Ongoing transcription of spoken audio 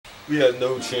We had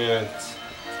no chance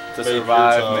to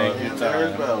survive making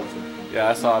time. Yeah,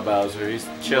 I saw Bowser. He's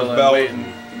chilling, waiting.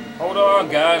 Hold on,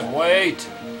 guys, wait.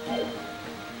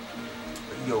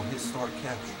 Yo, hit start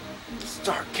capture.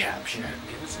 Start capture.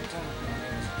 Give us some time.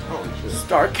 Oh shit.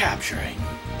 Start capturing.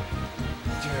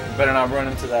 Better not run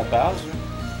into that Bowser.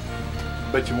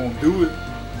 Bet you won't do it.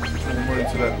 Run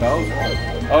into that Bowser.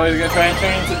 Oh, he's gonna try and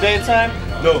turn into daytime?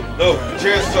 No,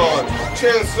 chance time.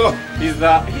 Chance time. He's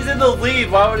not. He's in the lead.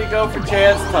 Why would he go for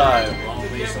chance time?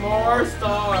 Get more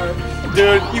stars.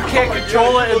 Dude, you can't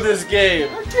control it in this game.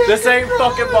 This ain't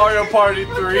fucking Mario Party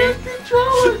 3.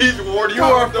 He's warning You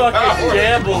are fucking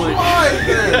gambling.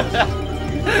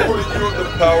 Warning you of the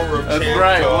power of That's chance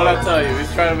right. time. What I tell you,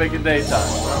 he's trying to make it daytime. Not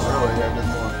really, yeah, this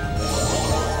one.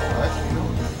 Actually,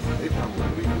 daytime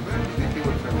would be better. DK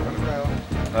would turn around.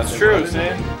 That's true,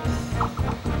 see?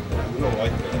 We don't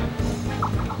like that.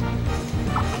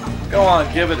 Go on,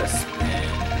 give it a spin.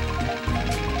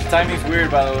 Timing's weird,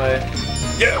 by the way.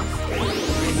 Yeah.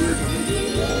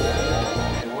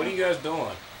 Hey, what are you guys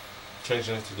doing?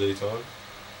 Changing it to daytime.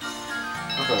 I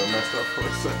thought I messed up for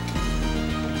a second.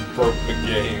 Broke the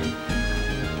game.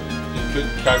 You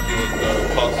couldn't calculate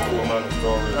the possible amount of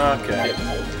stars. Okay.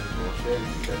 Well, shit, you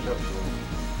catch up to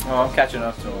him. Oh, I'm catching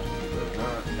up to him. But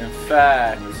not. In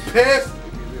fact. Pissed!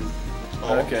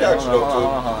 Oh, Okay, I'm catching hold up to on, him.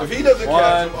 hold on. If he doesn't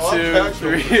catch him, I'll 1, 2, catch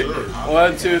 3. him for sure.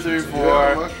 1, 2, 3,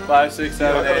 4, 5, 6,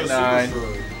 7, 8, 9.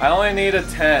 I only need a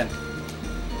 10.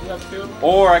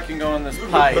 Or I can go in this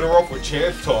pipe. Better off with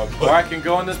chance time. Or I can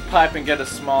go in this pipe and get a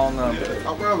small number.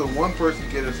 I'd rather one person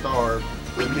get a star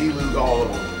than me lose all of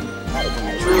them.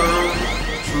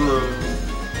 True.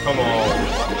 Come on.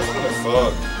 That's gonna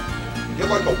suck. Get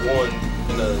like a 1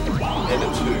 and a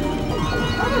 2.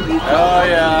 Oh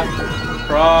yeah.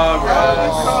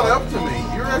 Progress. Caught up to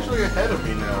me. You're actually ahead of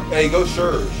me now. Hey, go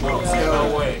sure.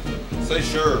 No way. Say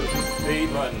sure. B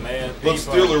button, man. B Look,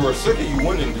 Steeler, we're sick of you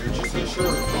winning, dude. Just say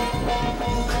sure.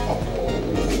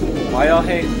 Why y'all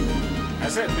hating? I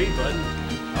said B button.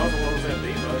 I was the one who said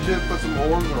B I button. should put some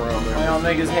orbs around Why there. y'all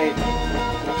niggas hating?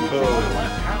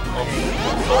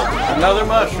 Another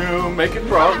mushroom, making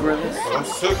progress. I'm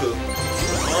sick of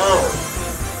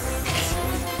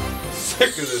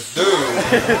sick of this dude.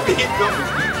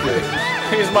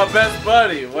 He's my best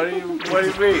buddy. What do you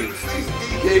mean?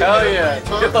 Hell yeah.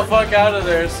 Get the fuck out of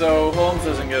there so Holmes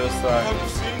doesn't get a star. I've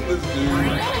seen this dude.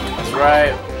 That's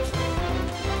right.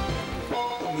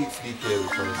 Who meets DK every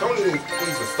time? Somebody needs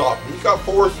to stop him. He's got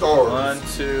 4 stars. 1,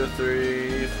 2,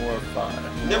 3, 4,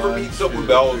 5. He never 1, meets up 2, with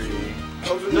Bowser. 3,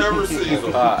 Bowser never sees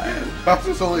him. 5. I've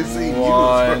just only seen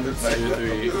 1, you. 2,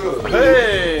 3.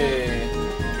 Hey!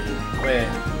 Wait.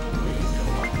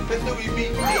 That's how we beat me.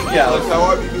 Yeah, That's how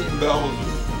I be beating Bowser.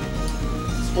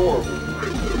 It's horrible.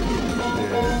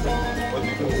 What's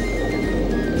he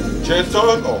doing? Chance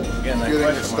time? Oh. Getting that Getting a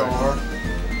question mark. star.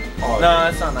 Oh, No,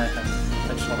 it's not nighttime. I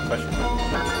just want a question mark.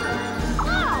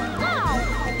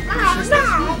 She's next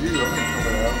to you. I'm not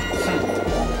coming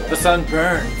out. The sun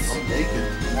burns. I'm naked.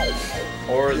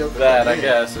 Or You have to that, come I in.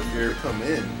 guess. If you're Come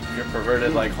in.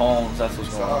 perverted like Holmes, that's what's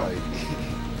going on. Inside.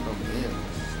 Come in.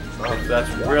 If Inside. that's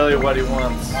really what he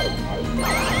wants. You ain't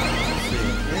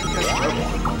catching up.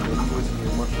 You're wasting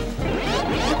your mushrooms.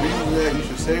 If you do that, you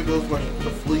should save those mushrooms to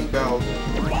fleet Bowser.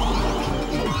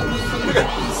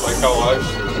 like how I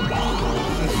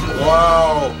should.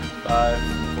 Wow. 5.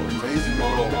 Amazing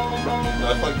roll.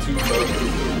 That's like 2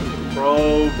 stars. Bro.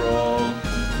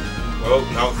 Well,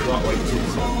 now it's not like 2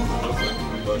 stars. Now it's like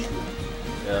 3 mushrooms.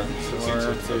 Yeah.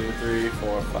 1, 2, 3,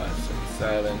 4, 5, 6,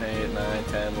 7, 8, 9,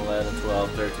 10, 11,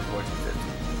 12, 13, 14, 15.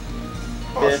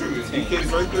 Oh, shoot. DK's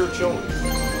right there chilling.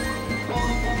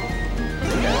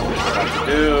 What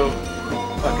to do?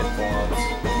 Fucking forms.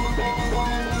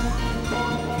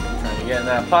 Trying to get in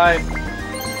that pipe.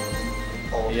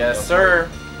 Oh, Yes, yeah. sir.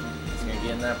 He's gonna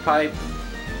get in that pipe.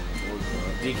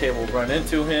 DK will run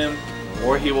into him,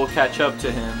 or he will catch up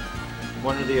to him.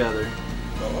 One or the other.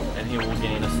 And he will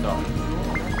gain a star.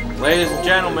 Ladies and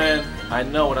gentlemen, I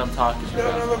know what I'm talking Got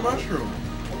about. another mushroom.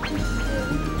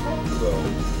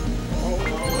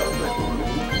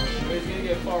 He's gonna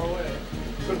get far away.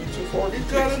 It's gonna be too far. He's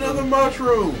got another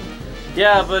mushroom.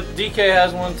 Yeah, but DK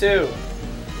has one too.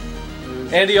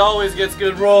 And he always gets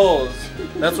good rolls.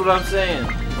 That's what I'm saying.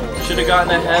 Should have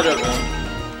gotten ahead of him.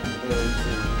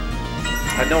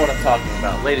 I know what I'm talking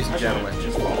about, ladies and gentlemen.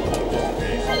 Just follow him just in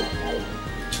case.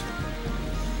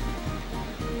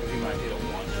 He might get a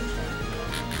 1 next time.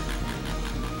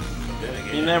 But then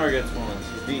again, He never gets ones.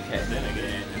 He's DK. Then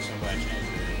again, if somebody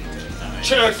changes it to 9.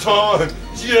 Chance time!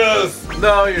 Yes!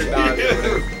 No, you're not.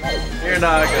 Yes! You're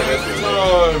not gonna.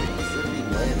 Time!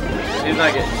 He's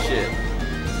not getting shit.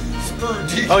 Screw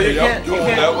DK. Oh, you I'm can't- you going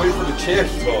can't- that way for the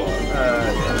chance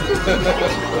dog.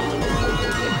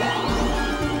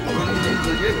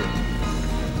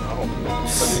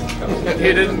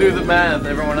 He didn't do the math.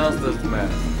 Everyone else does the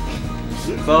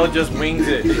math. Bo just wings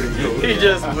it. He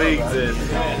just wings it. It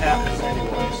happens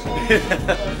anyways.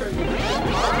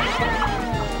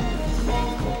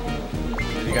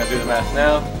 You gotta do the math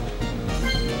now.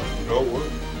 No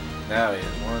what? Now he is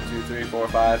 1, 2, 3, 4,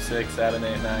 5, 6, 7,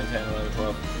 8, 9, 10, 11,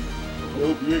 12.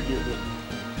 Nope, you ain't getting it.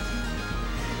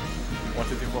 1,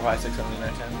 2, 3, 4, 5, 6, 7, 8,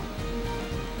 9, 10.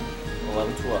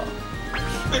 11, 12.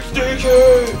 It's DK!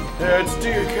 Yeah, it's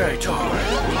DK time.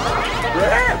 I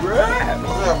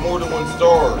have more than one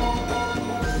star.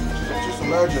 Just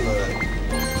imagine that.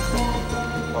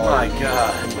 Oh my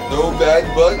god. No bad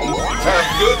buttons. Time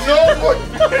good. No! What?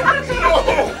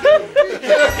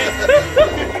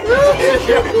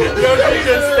 Yoshi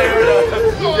just stared at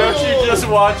him. Yoshi just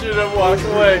watching him walk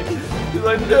away. He's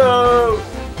like, no!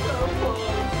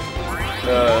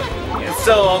 It's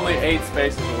still only 8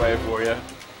 spaces away for you.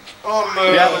 Oh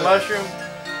man. You have a mushroom?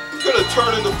 It's gonna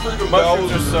turn into freaking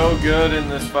Mushrooms are Bowser. so good in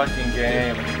this fucking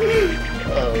game.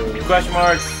 Question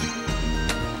marks.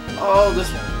 Oh,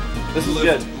 this one. This is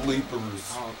good.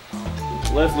 Leapers.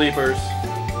 Live leapers.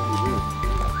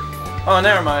 Oh,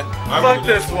 never mind. I'm Fuck gonna-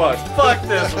 this one. Fuck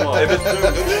this one.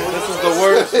 This is the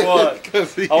worst one.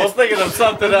 I was thinking of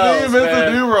something Me else, and Mr.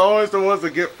 man. Dude were always the ones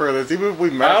that get furthest, even if we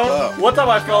messed up. One time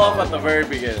I fell off at the very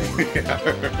beginning,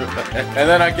 and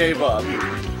then I gave up.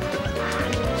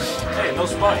 Hey, no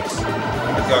spikes. I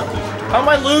got this. How am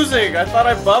I losing? I thought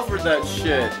I buffered that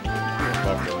shit.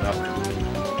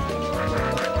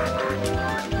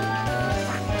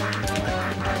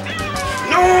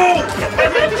 No!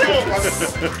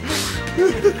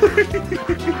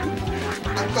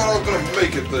 I thought I was gonna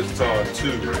make it this time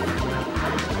too.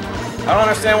 I don't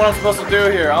understand what I'm supposed to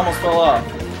do here. I almost fell off.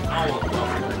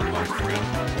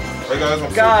 Hey guys,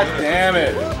 I'm God so good. damn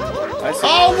it. I see.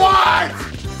 Oh, what?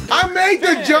 I made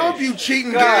the jump, you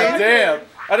cheating God game. damn.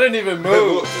 I didn't even Hey,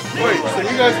 look, move. Wait, so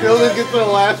you guys still didn't get to the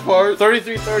last part?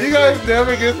 33, 30. You guys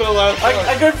never get to the last part.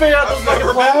 I couldn't figure out the I've fucking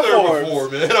never been there platforms. before,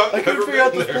 man. I've I couldn't never figure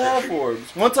out been the there.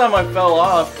 platforms. One time I fell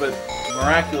off, but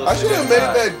miraculously I should have did made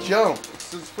not. that jump.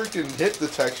 It's freaking hit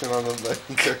detection on the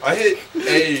thing. I hit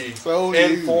A So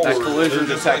and easy. forward. That collision They're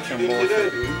just like, detection you didn't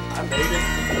bullshit. do that, dude. I made it.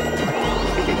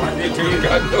 I did You too.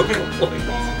 got no complaints.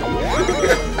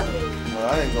 Well,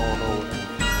 I ain't going nowhere.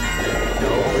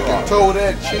 Freaking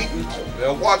Toadette cheating.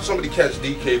 Now watch somebody catch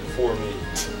DK before me.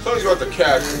 Somebody's about to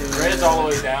catch me. Red's all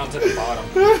the way down to the bottom.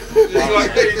 He's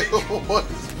like, hey, What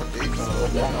is face?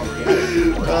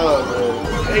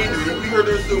 Oh, hey, dude, we heard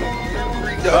there's some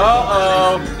three down.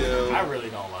 Uh-oh. I really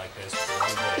don't like this.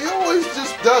 He always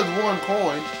just does one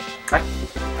coin.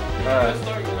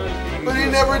 But he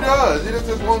never does. He just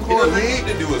does one He coin. doesn't need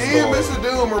to do a He and star. Mr.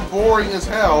 Doom are boring as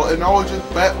hell and always just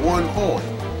bet one coin.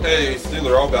 Hey,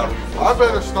 Steeler, I'll battle you. I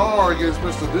bet a star against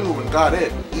Mr. Doom and got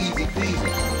it. Easy peasy.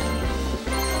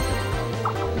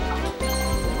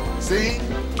 See?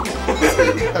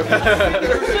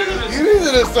 You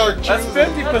need to start choosing.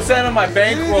 That's 50% of my You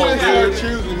bankroll, need to start dude.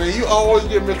 choosing, man. You always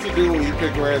get Mr. Doom when you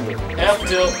pick random. F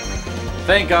tilt.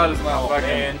 Thank God it's not Oh, fucking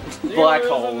man. black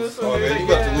holes. Oh, man, you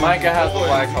got to lose Micah has the coins.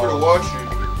 black You better hole. watch you.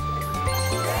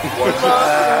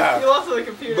 Watch You lost to the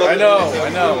computer. I know, I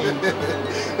know.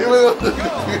 Even though the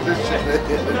computer shit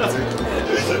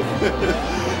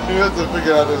he has to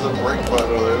figure out there's a break button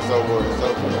over there somewhere or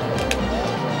something.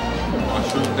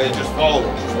 Watch you. Hey, just follow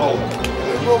him. Just follow him.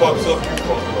 If he fucks up, you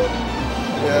fuck up.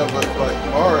 Yeah, but like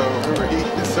Mario, remember he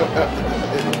is so happy to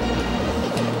hit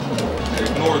it.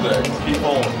 Ignore that. Just keep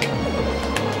on.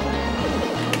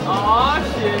 Aw,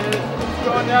 shit. It's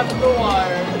going down to the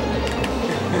wire.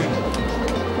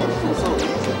 This was so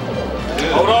easy.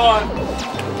 Yeah. Hold on.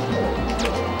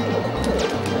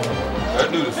 That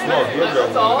dude is smart. Whoever that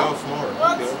That's all? was, that was smart.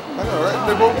 What? Okay. I know, right?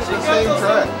 They both get the same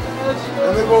track.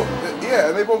 And they both, yeah,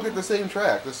 and they both get the same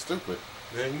track. That's stupid.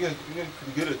 Man, you guys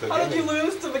pretty good at that. How did you game.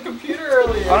 lose to the computer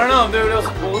earlier? I don't know, dude. That was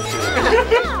some bullshit.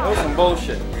 That was some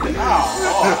bullshit.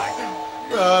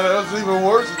 That was even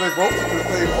worse if they both took the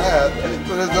same path.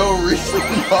 So there's no reason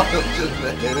Mario just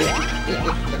hit it.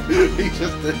 He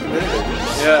just didn't hit it.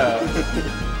 Yeah.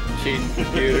 Cheating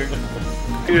computer.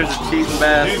 Computer's a cheating He's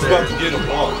about to bastard. get him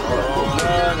on. All right.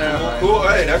 Oh, never mind. Cool.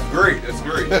 Hey, that's great. That's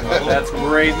great. That's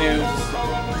great news.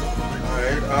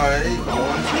 Alright. 1, 2,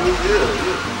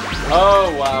 yeah.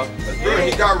 Oh, wow. That's good.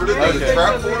 He got rid of the Okay.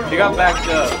 trap for He got backed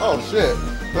up. Oh shit.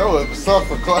 That would have sucked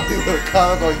for Clel. He would have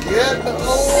kind of like, yeah, oh.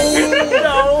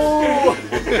 No!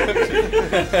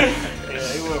 Yeah,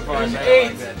 he would have probably There's been 8.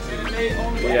 like that too.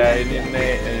 Yeah, you need an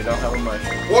 8 and you don't have a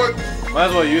mushroom. What? Might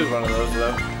as well use one of those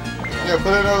though. Yeah,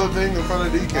 put another thing in front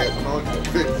of DK and I'll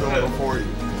fix it for you.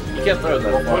 You can't throw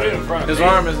that far. Put it in front of His me.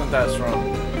 arm isn't that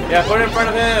strong. Yeah, put it in front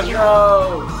of him.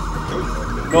 No.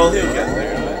 Well, he'll get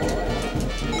there.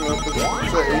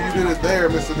 So you did it there,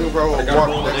 Mr. New Bro. I got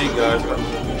roll an 8, guys.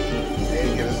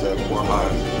 And get a 7. We're high.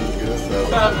 Get a 7.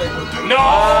 No!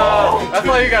 That's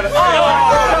all you gotta say. Oh,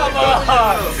 come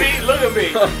on! See, look at me.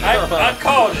 I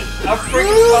called it. I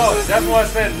freaking called it. That's why I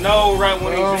said no right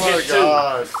when he Oh my hit 2.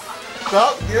 god.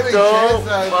 Stop giving Don't chance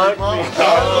out fuck of your me. mouth. I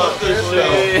love this show.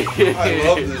 I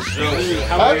love this show.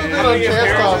 I haven't been on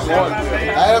chance talk once.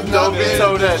 I have not Don't be been.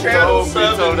 Toadette. Channel Don't be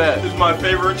 7 Toadette. is my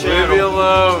favorite Leave me channel.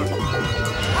 alone.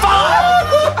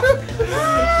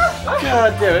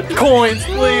 God damn it. Coins,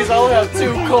 please. I'll have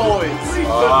 2 coins.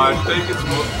 I think it's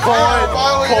more.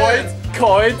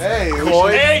 Coins. Hey, we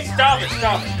Coins. Hey, stop it.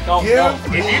 Don't. Yeah.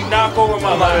 If you knock over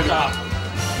my laptop.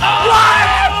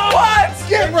 What?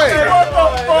 Get ready. What the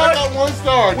I fuck? got 1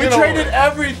 star. We Get traded over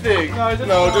everything.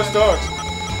 No, just stars.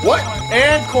 What?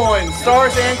 And coins.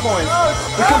 Stars and coins.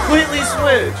 We completely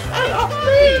switched.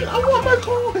 I want my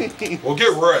coin. Well,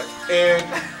 get wrecked and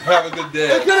have a good day.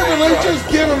 They could have at least just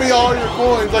given me all your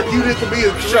coins like you did to me.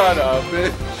 Shut up,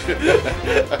 bitch.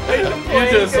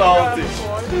 You just salty.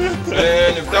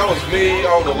 Man, if that was me,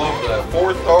 I would have loved that.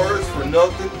 4 stars for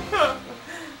nothing.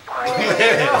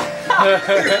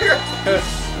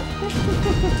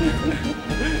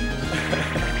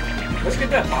 Let's get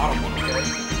that bottom one, okay?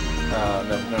 No,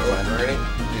 never mind. Ready?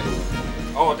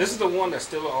 Oh, this is the one that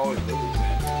still always loses.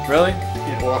 Really?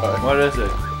 What? What is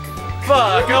it?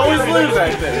 Fuck, I always lose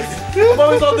at this. I'm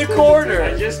always on the I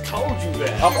corner. just told you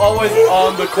that. I'm always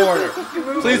on the corner.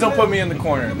 Please don't put me in the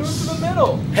corner. In the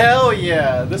middle. Hell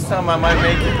yeah. This time I might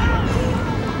make it.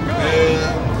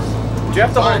 Man, Do you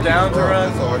have to hold down to run?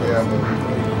 That's all I have.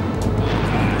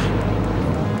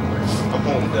 I'm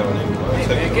holding down anyway. Hey,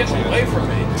 man, get away from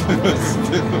me.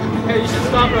 Hey, you should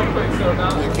stop real quick, so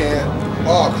now. You can't.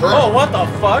 Oh, crap. Oh, what the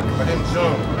fuck? I didn't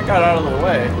jump. I got out of the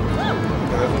way.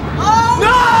 Oh!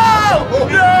 No!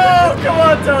 No! Come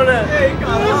on, Toadette. Hey,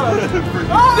 got up.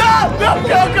 No!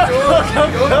 Go!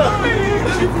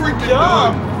 You freaking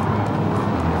Jump.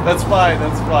 That's fine,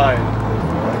 that's fine. I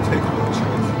take no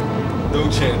chance. No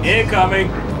chance. Incoming.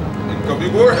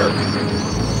 Incoming where?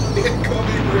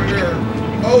 Incoming where?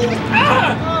 Oh!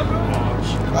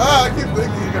 Ah, I keep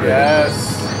thinking you're gonna. Yes.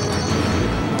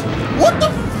 What the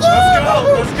fuck?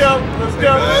 Let's go.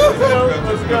 I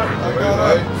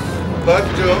got it. Let's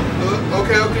jump.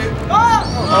 Okay.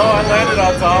 Oh, I landed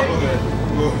on top of it.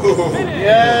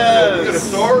 Yes. We're gonna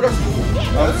start.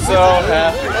 I'm so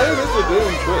happy. Hey, this is a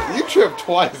dude trip. You tripped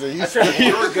twice and you still.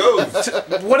 Here it goes.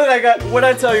 What did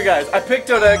I tell you guys? I picked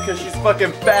Toadette because she's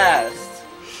fucking fast.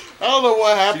 I don't know what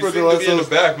You happened seem to to us. be in the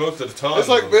back most of the time. It's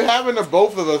like it happened to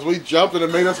both of us. We jumped and it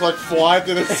made us like fly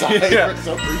to the side Yeah. for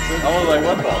some reason. I was like,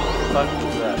 what the fuck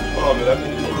was that? Oh, man, I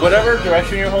mean, Whatever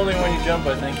direction you're holding when you jump,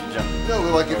 I think you jump. No,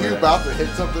 but like if you're about to hit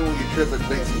something when you trip, it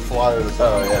makes you fly to the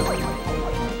side. Oh, yeah.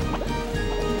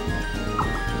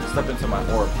 Step into my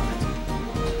orb.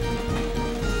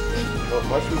 Well,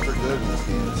 mushrooms are good in this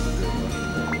game. This is good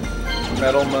mushroom.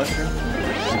 Metal mushroom.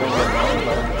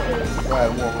 If I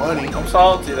had more money. I'm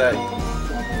salty that you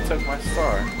took my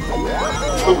star.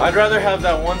 I'd rather have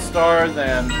that 1 star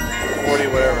than 40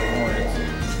 whatever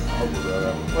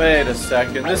coins. Wait a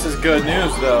second. This is good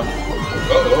news, though.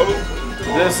 uh-oh.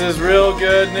 This is real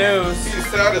good news. He's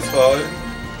satisfied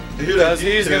to hear that. Because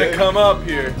he's gonna today. come up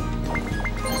here.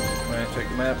 Wait, check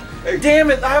the map. Hey. Damn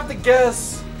it! I have to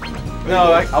guess.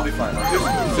 No, I'll be fine.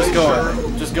 Just go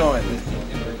in. Just go in.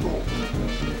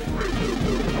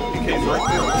 DK's right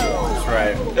there. That's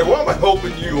right. Hey, why am I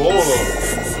helping you? Hold on.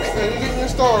 Man, you're getting your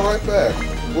star right back.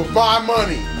 With my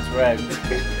money. That's right.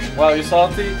 Wow, you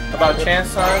salty about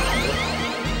chance time?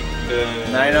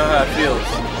 Now you know how it feels.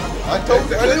 I told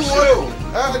you I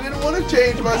didn't want to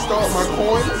change my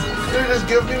coins. They just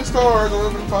give me the stars. I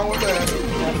would have been fine with that.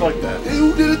 Yeah, fuck that.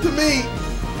 Who did it to me?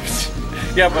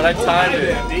 Yeah, but I timed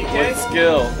it with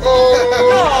skill. Oh,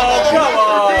 come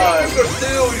on!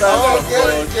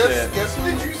 Guess what?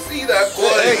 Did you see that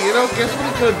Hey, play? you know, guess what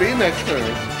it's gonna be next turn?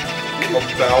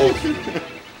 About.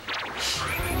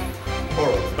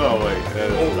 Hold on. Oh, wait.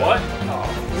 What?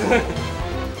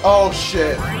 Oh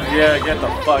shit! Yeah, get the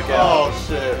fuck out. Oh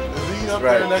shit! Is he up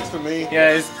Right. there next to me?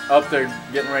 Yeah, he's up there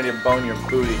getting ready to bone your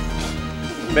booty.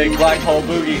 Big black hole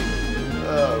boogie.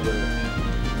 Oh man.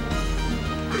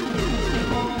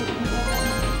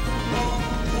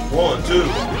 1, 2.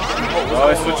 Oh,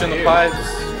 he's switching the pipes.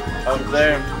 Up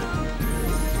there.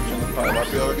 Switching the I might pipes.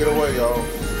 be able to get away, y'all.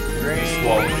 green,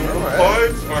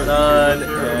 Pipes are none,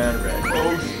 here. and red.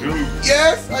 Oh shoot.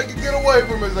 Yes, I can get away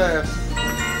from his ass.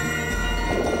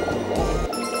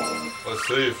 Let's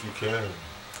see if you can.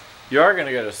 You are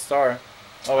gonna get a star.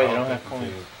 Oh wait, you don't have think you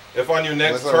coins. can. If on your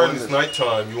next Unless I turn win it's this.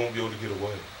 nighttime, you won't be able to get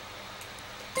away.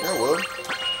 Yeah, well.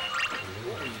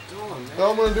 What are you doing, man?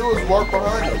 All I'm gonna do is walk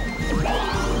behind him.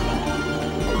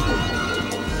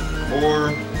 Or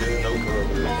get no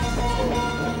cover.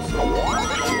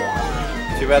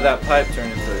 Too bad that pipe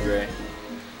turned into a gray.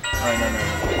 Oh no.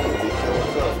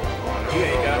 You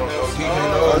ain't got no DK,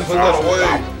 no, put that away.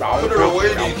 Put it away,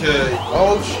 DK.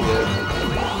 Oh shit.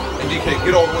 And DK,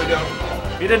 get all the way down.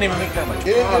 He didn't even make that much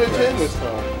He didn't get a 10 progress. this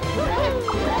time.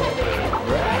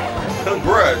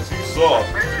 Congrats, you suck.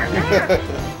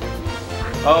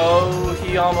 Oh,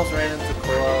 he almost ran into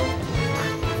Clel.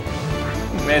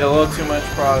 Made a little too much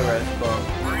progress, but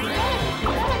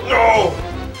No!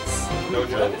 No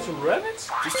joke. Rabbits or rabbits?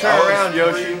 just turn around,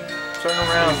 Yoshi. Turn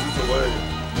around. He's away.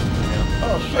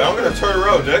 Oh Hey, shit. I'm gonna turn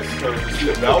around next turn and see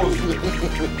if Bowser.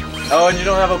 Oh, and you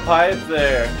don't have a pipe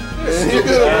there. You're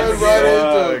gonna That run right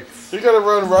into him. sucks. You're gonna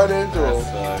run right into That him.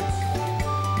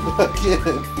 sucks.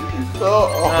 Again. Oh,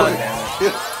 Oh,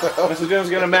 shit. Mr. Doom's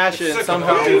gonna mash it and Sick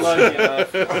somehow of be those. lucky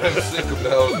enough. I'm sick of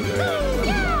Bowser,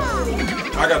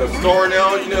 man. I got a star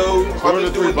now, you know. I've What are been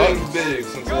the three doing things buttons? big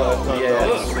since the last time.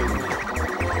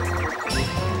 Yeah.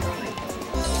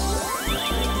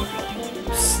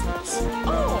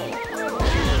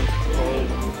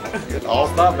 All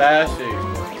Stop bashing.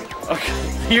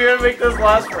 Okay, you're gonna make this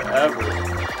last forever.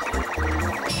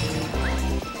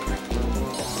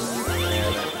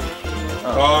 Oh,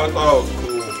 I thought it was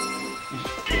cool.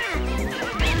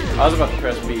 I was about to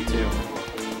press B too.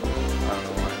 I don't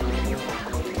know why.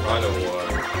 I know why.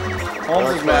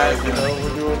 Holmes is mad. You know what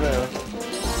we're doing now.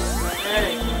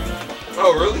 Hey,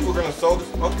 Oh, really? We're gonna sell this?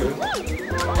 Okay.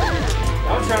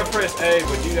 I'm trying to press A,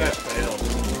 but you guys failed.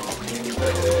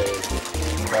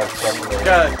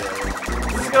 God,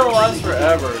 this is gonna last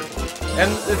forever.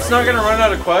 And it's not gonna run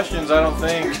out of questions, I don't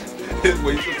think.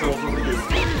 Wait until somebody gets.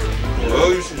 Well,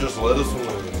 you should just let us win.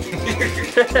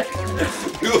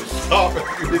 You'll stop it.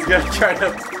 He's gonna try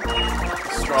to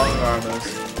strong arm us.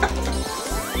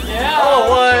 Yeah. Oh,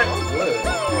 what?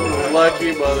 Good.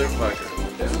 Lucky motherfucker.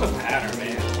 This is a pattern,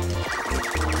 man.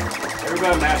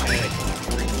 Everybody mash A.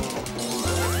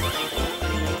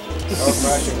 I was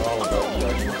mashing all of them.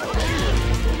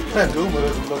 Goomba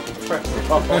doesn't look impressed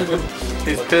at all.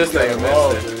 He's pissed that you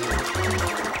missed it.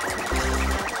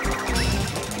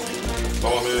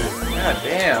 Follow me. God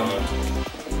damn.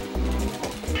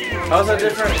 How's that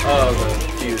different? Oh, the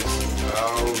fuse.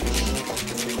 Ouch.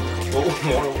 Oh,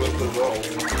 one of us is wrong.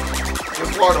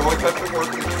 Guess what? I always have to work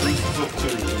in pieces of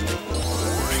two.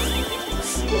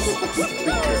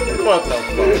 What the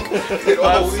fuck? It I'm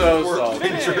always so works sorry.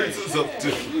 in pieces of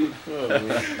two.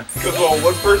 Because while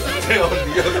one person's down,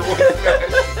 the other one's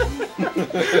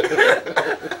mad.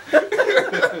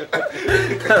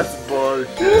 That's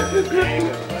bullshit.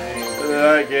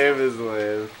 That game is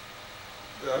lame.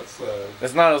 That's sad.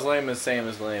 It's not as lame as Same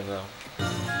as Lame though.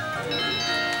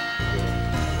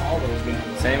 All those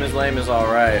games. Same as Lame is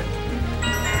alright.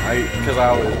 Because I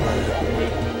always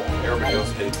Everybody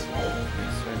else hates it.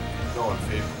 No one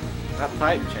favors. that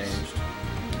pipe changed.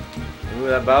 Ooh,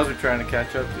 that Bowser trying to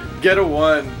catch up to. Get a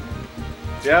 1. Do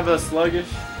you have a sluggish?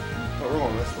 Oh, we're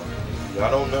on this one. I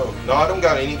don't know. No, I don't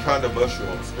got any kind of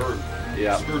mushroom. Screw.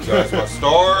 Yeah. Screw, guys. My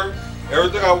star,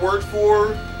 everything I worked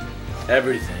for,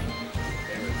 Everything.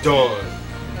 done.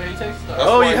 Hey, you take stuff. That's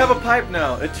Oh, why- you have a pipe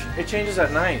now. It changes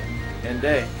at night and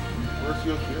day. Where's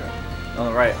Yoshi at? On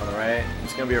the right,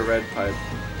 It's gonna be a red pipe.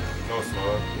 No, it's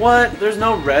not. What? There's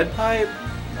no red pipe?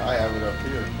 I have it up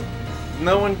here.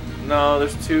 No one. No,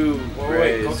 there's 2 Wait,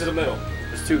 grays. go to the middle.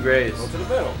 There's 2 grays. Go to the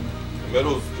middle. The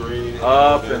middle's green. and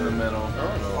Up there. in the middle. I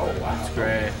don't know. Oh, wow. It's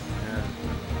gray. Yeah.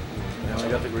 We only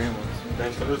got the green ones.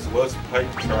 Thanks to there's less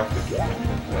pipe traffic. Yeah.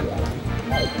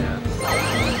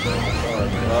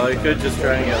 Well, you could just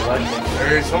try and get lucky.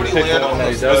 Hey, somebody Pick land one on that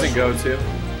the he doesn't special. go to.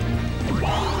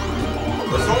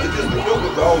 But somebody just killed the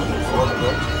Bowser. So I don't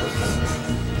know.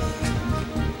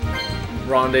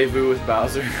 Rendezvous with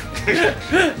Bowser.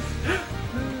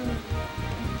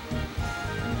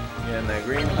 Getting that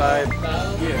green pipe.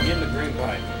 Yeah, get in the green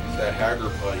pipe. It's that Hagger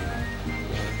pipe.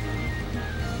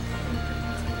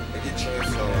 I get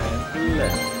Chance Town.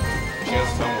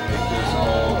 Chance Town will make this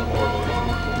all more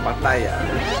amazing. Pataya.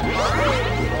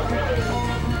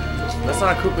 That's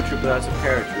not a Koopa Troopa, that's a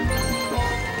Paratroopa.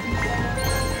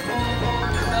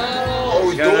 Oh,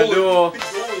 he's Gonna duel. He's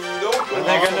dueling. You know, I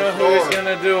think I know who he's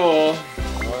gonna duel.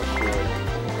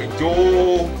 A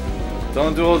duel.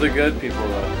 Don't duel the good people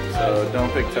though. So don't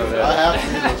pick I Toadette. have to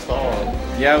use a star.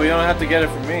 Yeah, we don't have to get it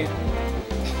from me.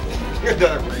 You're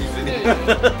that reason.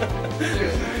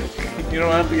 You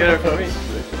don't have to get it from me.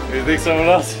 You think someone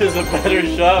else is a better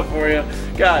shot for you?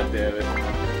 God damn it.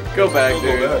 Go back, Go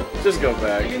dude. back. Just go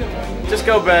back. Just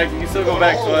go back. You can still go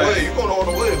back all the way. twice. You're going all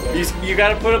the way. You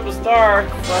gotta put up a star.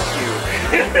 Fuck you.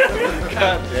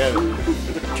 God damn it.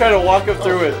 Try to walk up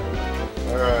through it.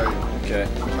 Alright. Okay.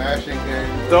 Mashing game.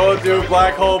 Don't do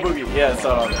black hole boogie. Yes,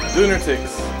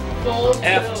 lunatics.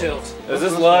 F tilt. Is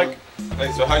this luck?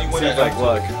 Hey, so how you win Seems that? like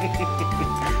luck.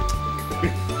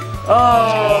 Oh!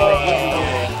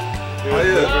 Oh,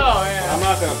 yeah. I'm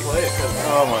not gonna play it because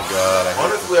Oh my god.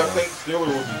 Honestly, I think Steeler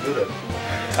would be good at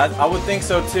it. I would think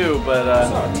so too, but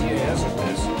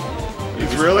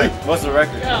It's really? what's the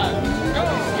record? Yeah,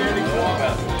 I'm scared to go off.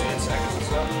 10 seconds or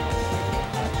so.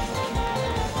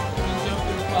 Jump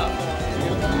through the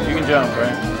platform. You can jump,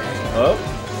 right? Oh.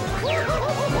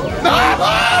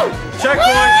 No!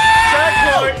 Checkpoint!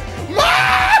 Checkpoint!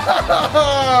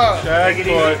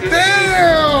 Checkpoint!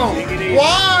 Damn! Take it easy.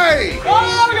 Why?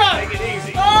 Oh, God! Take it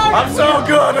easy. I'm so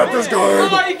good at this Oh,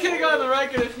 game! you could have gotten the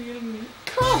record if you didn't.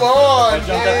 Come on,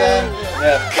 Jumped at man! that?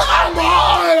 Yeah. Come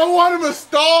on! I want him a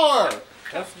star!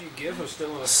 After you give him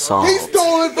still in a Salt. He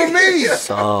stole it from me!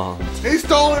 Salt. He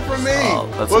stole it from me!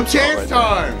 Salt. That's Well, some salt chance right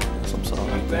time! Some salt.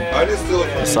 I didn't steal it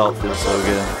from Salt feels so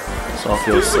good. Salt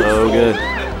feels so good.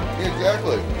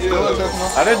 Exactly.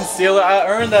 Yeah. I didn't steal it. I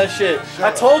earned that shit.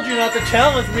 I told you not to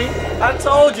challenge me. I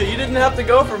told you. You didn't have to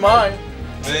go for mine.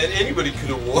 Man, anybody could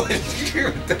have won.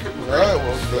 Right,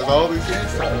 well, there's all these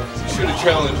chance times. You should have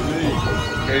challenged me.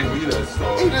 Gave me that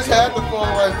star. He just had the fall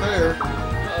right there.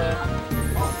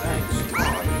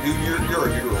 Dude, you're a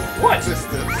hero. What? This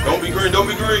Don't be green, don't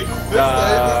be green.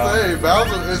 say,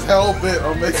 Bowser is hell bent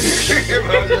on making sure. You're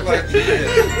like,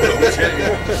 yeah, don't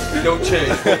change. Don't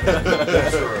change.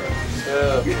 That's right.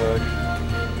 Yeah, fuck.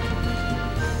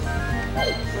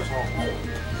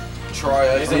 Try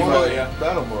it. Easy, buddy.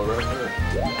 Battle mode right there.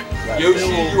 Yoshi,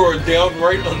 you are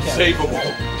downright unsavable.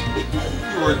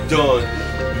 You are done.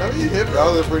 I mean, you hit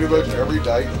Bowser pretty much every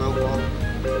dice so far.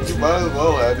 You might as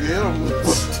well have. You hit him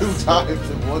 2 times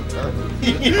in 1 turn.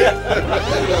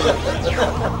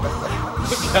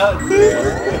 God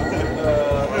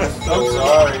damn. I'm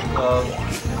sorry, Clel.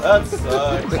 That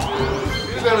sucks.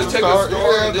 You gotta take a star. You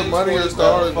had the money or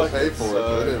stars to fucking pay for it, so it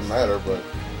sucks. didn't matter, but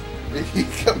he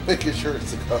kept making sure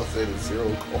it's cost at 0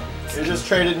 coins. You're just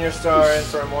trading your star in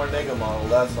for a more nigga model,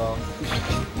 that's all.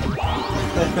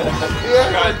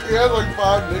 He had like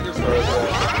 5 niggas for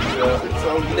that. Yeah. It's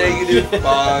so good. -5,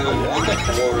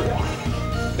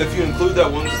 -4. If you include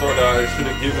that 1 star that I should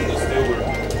have given the Steeler,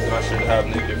 then I should have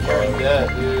 -5. Yeah,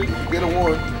 dude. You get a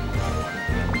 1.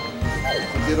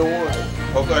 You get a 1.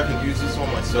 Hopefully I can use this on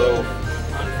myself.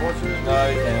 Unfortunately. No,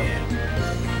 you can't.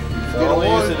 So Get a only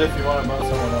one. use it if you want to bone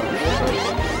someone else.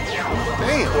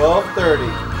 Damn. 12:30.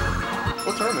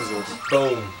 What turn is this?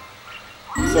 Boom.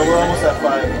 So we're almost at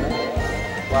 5.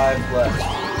 5 left.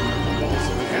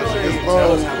 It's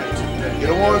boom. Get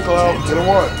a 1, Clel. Get a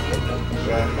 1.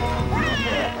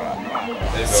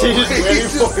 She's just waiting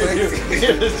He's just for you. He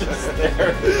was just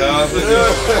there.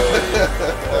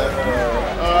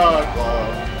 Oh, Clel.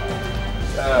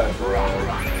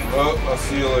 Oh, I'll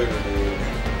see you later, dude.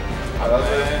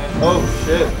 Oh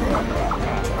shit.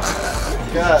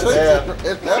 God damn.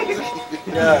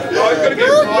 God. Oh, he's gonna get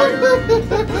fired.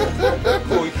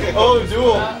 Oh, he can't. Oh,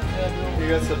 duel. Yeah, He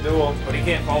gets a duel. But he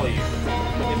can't follow you.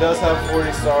 He does have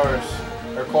 40 stars.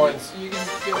 Or coins. you can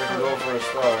You go can for go for a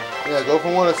star. Yeah, go for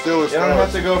one of Steelers You don't have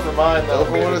stars. to go for mine Go though.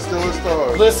 for one of Steelers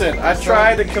stars. Listen, I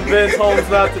tried to convince Holmes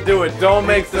not to do it. Don't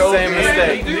make the same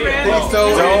mistake.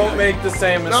 Don't make the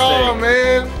same mistake. No,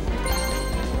 man.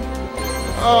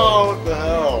 Oh, what the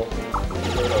hell?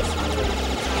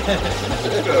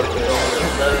 I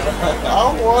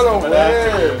want to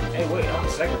win. Hey, wait, I'm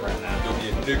the second right now. You'll be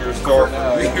a bigger star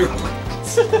for you.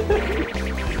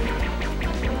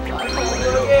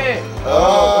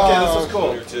 Oh, okay, this is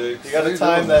cool. Chicks. You gotta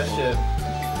time that shit.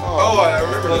 Oh, I As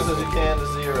remember close this. as you can to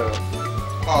 0.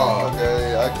 Oh,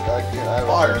 okay. I can't. I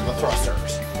Fire the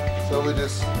thrusters. So we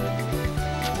just.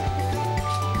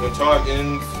 When time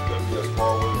ends, you gotta be as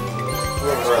far away from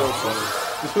the rest.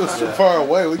 It was so far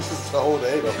away. We just hold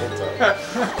A the whole time.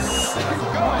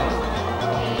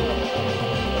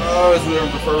 Oh, it's whatever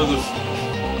the furthest.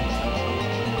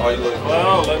 Oh, you look.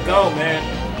 Well, let go, man.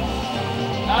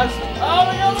 Oh,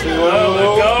 my God, Two, Well,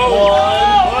 let go.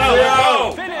 Well, let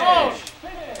go. Finish!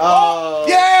 Oh,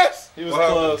 Yes! he was What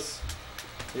happened? close.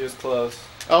 He was close.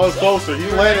 I was closer. You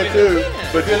landed too.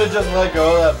 But if you had just let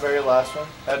go of that very last one,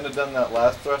 hadn't have done that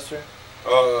last thruster,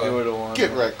 You were the one.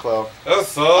 Get wrecked, Clel. That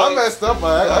sucks. I messed up.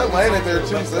 I landed there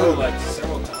too Go soon. like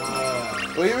several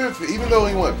times. Well, even though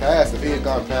he went past, if he had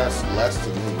gone past less to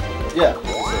me, Yeah.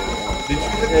 Did you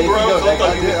hit Yeah, the you can ground? go back.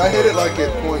 I hit it like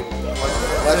at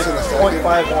less than a second.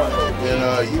 0.51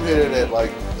 And you hit it at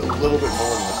like a little bit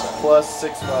more than a second. plus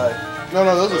 6.5. No,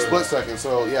 those are split seconds.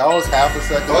 So yeah, I was half a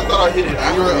second. I thought I hit it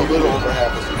And you were a little over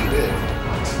half a second. You did.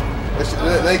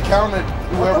 They counted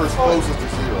whoever's closest to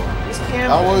zero. He's I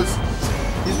camping. was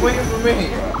He's waiting for me.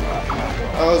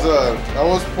 I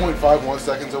was 0.51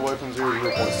 seconds away from zero. You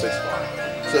were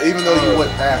 0.65. So even though you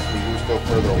went past me, you were still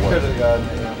further away. Could have gotten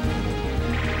it.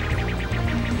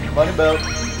 Money belt.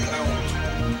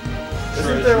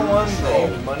 Isn't there one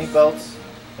named Money Belts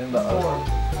in the other?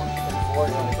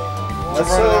 Let's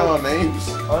run out on names.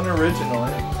 Unoriginal,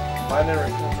 eh? Mine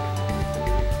original.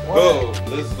 Oh,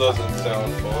 this doesn't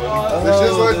sound fun. It's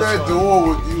just like this that one. duel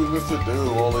with you and Mr.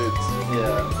 Doom, only it's...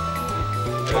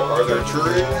 Yeah. Are there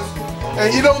trees?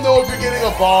 And you don't know if you're getting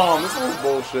a bomb. This is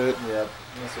bullshit. Yep.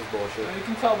 This is bullshit. You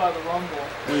can tell by the rumble.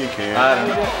 You can't.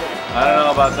 I don't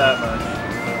know about that much.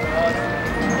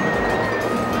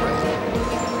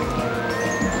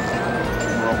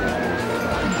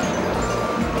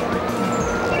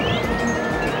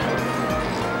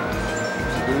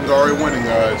 Doom's already winning,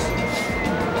 guys.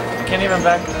 I can't even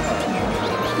back it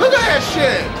up. Look at that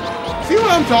shit! See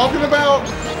what I'm talking about?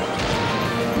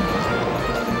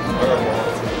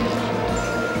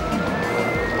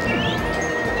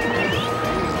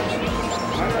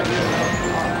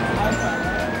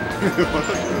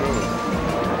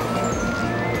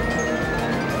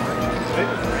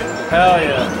 Hell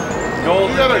yeah. Gold.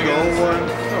 You got a gold one?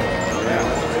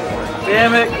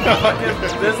 Damn it.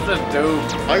 This is a dude.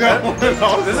 I got one.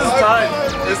 This is time.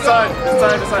 It's time.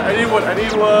 I need one. You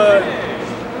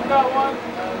got one?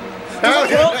 Hell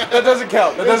yeah. That doesn't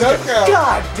count. That doesn't does count.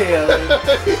 God damn it.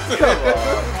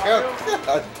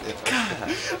 God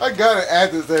damn. I gotta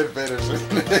add this end finisher.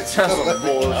 That's some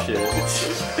bullshit.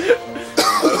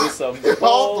 That is some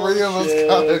All three of us bullshit.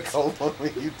 got a gold one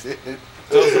when you did.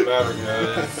 Doesn't matter,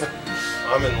 guys.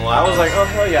 I'm in I line. was like, oh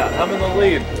hell yeah, I'm in the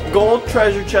lead. Gold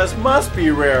treasure chests must be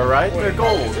rare, right? They're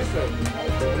gold.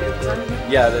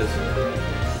 Yeah, it is.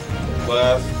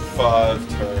 Last 5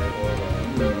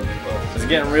 turns. It's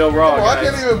getting real raw, Well, I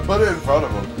guys. can't even put it in front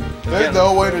of him. There's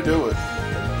no way to do it.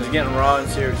 It's getting raw and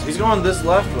serious. He's going this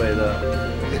left way though.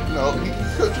 No, he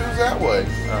could choose that way.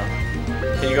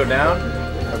 Oh. Can you go down?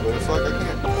 Yeah, but it's like I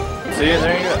can't. See,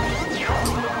 there you go.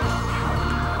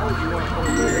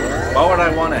 Why would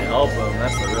I want to help him?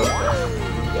 That's the real question.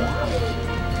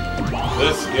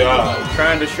 This guy. I'm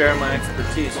trying to share my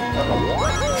expertise. I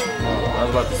was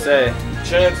about to say,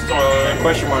 Chance time.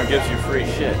 question mark gives you free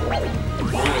shit.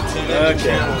 Okay.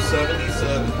 Channel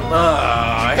 77.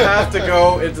 I have to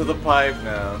go into the pipe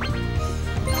now.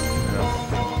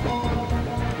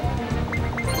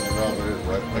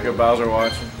 Look at Bowser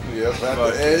watching. Yep, at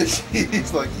the edge.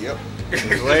 He's like, yep.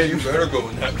 He's waiting. You better go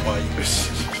in that pipe.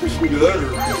 You better.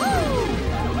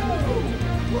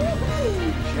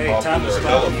 Hey, Pop time in to their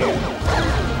stop. helicopter.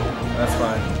 That's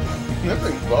fine. That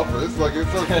thing's buffer. It's like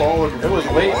it's like falling. It was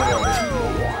late.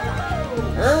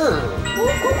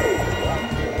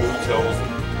 Who tells them?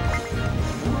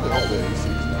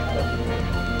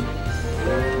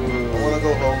 I want to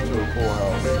go home to a full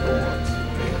house for once.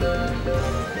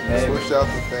 Switch out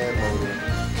the fan motor.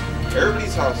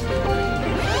 Everybody's house.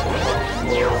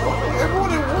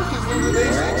 Everyone at work is losing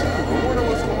AC too. I wonder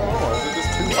what's going on. Is it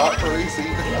just too hot for AC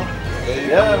now?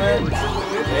 Yeah, man.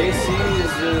 AC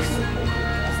is just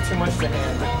it's too much to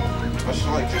handle. I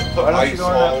should like just put Why don't you ice go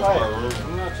in that all over pipe? my room.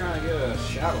 I'm not trying to get a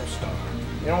shadow star.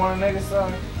 You don't want a nigga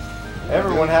song?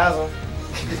 Everyone has them.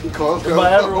 Close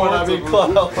By everyone, I mean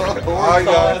Clel. I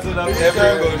got everybody.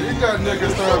 everybody. You got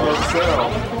niggas throwing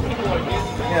themselves.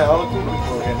 Yeah, all the cool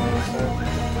people get nigga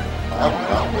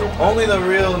stuff. Only the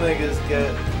real niggas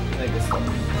get nigga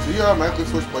stuff. So you automatically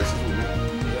switch places with me.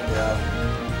 Yeah.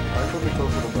 I put me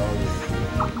closer to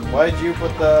Valerie. Why'd you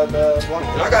put the block?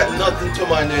 I got nothing to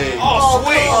my name. Oh,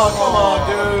 sweet! Oh, come on,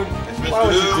 dude. It's Why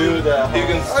would you Mr. do that? He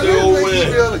can I still didn't think you'd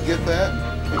be win. able to get that.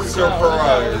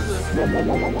 Surprise. He's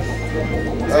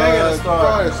gonna get a star.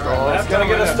 Probably a star. He's gonna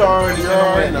get a star and he's You gonna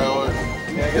already win. know it.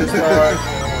 He's gonna get a star. and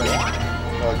he's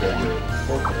gonna Okay, good.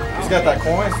 win. He's got that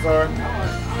coin star.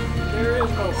 There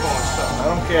is no coin star. I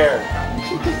don't care.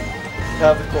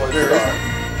 Have the coin There star.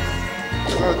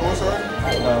 You got a coin star?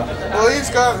 No, Well, he's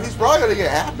probably gonna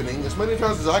get happening. As many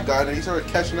times as I got it, he started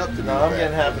catching up to me. no, I'm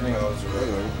getting happening. Anyway,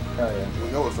 Hell yeah.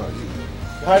 we know it's not you.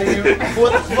 How do you?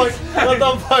 What the fuck? What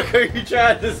the fuck are you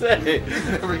trying to say?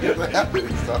 Never get the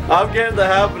happening stuff. I'm getting the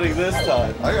happening this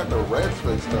time. I got the red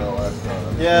space style last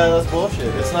time. Yeah, that's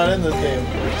bullshit. It's not in this game.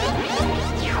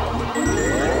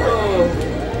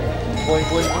 Blink,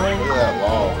 blink, blink. Look at that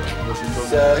ball.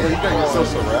 Sadly, Hey, you got yourself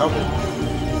surrounded.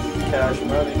 Cash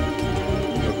money.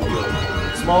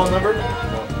 Small number? No.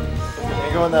 Can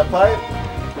you go in that pipe?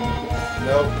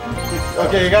 Nope.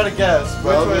 Okay, you gotta guess.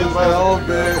 Which way is my old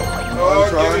bit? I'm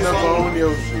trying to bone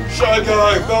Yoshi. Shy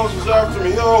guy bounces after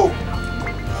me. No.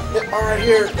 Alright,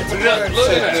 here. It's a Look gun.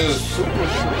 at this. Why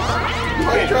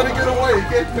are you trying to get away? You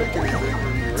can't take anything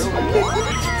from you,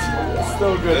 really. It's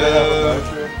still good to have a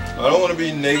voucher. I don't want to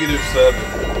be -7.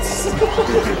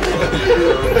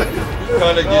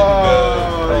 Kind of getting bad.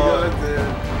 Oh, you got it there.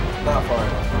 Not far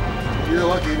enough. You're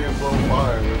lucky you didn't blow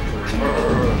fire.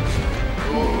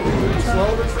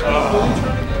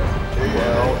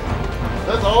 Well,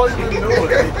 that's all he's been doing.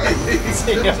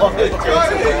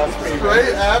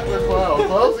 Straight after Cloud.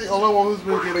 Cloud's the only one who's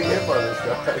been getting hit by this guy.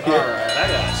 Alright, I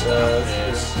got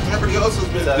this. Everybody else has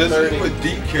been busy 30. with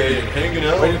DK and hanging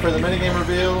out. Waiting for the minigame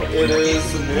reveal. It is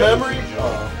memory.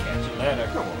 Oh. Catch you later.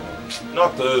 Come on.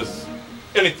 Not this.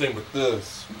 Anything but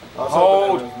this.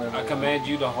 Hold. I command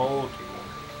you to hold.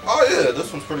 Oh yeah,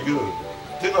 this one's pretty good.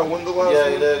 Didn't I win the last one? Yeah,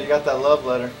 you did. You got that love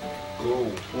letter.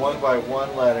 Cool. 1 by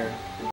 1 letter.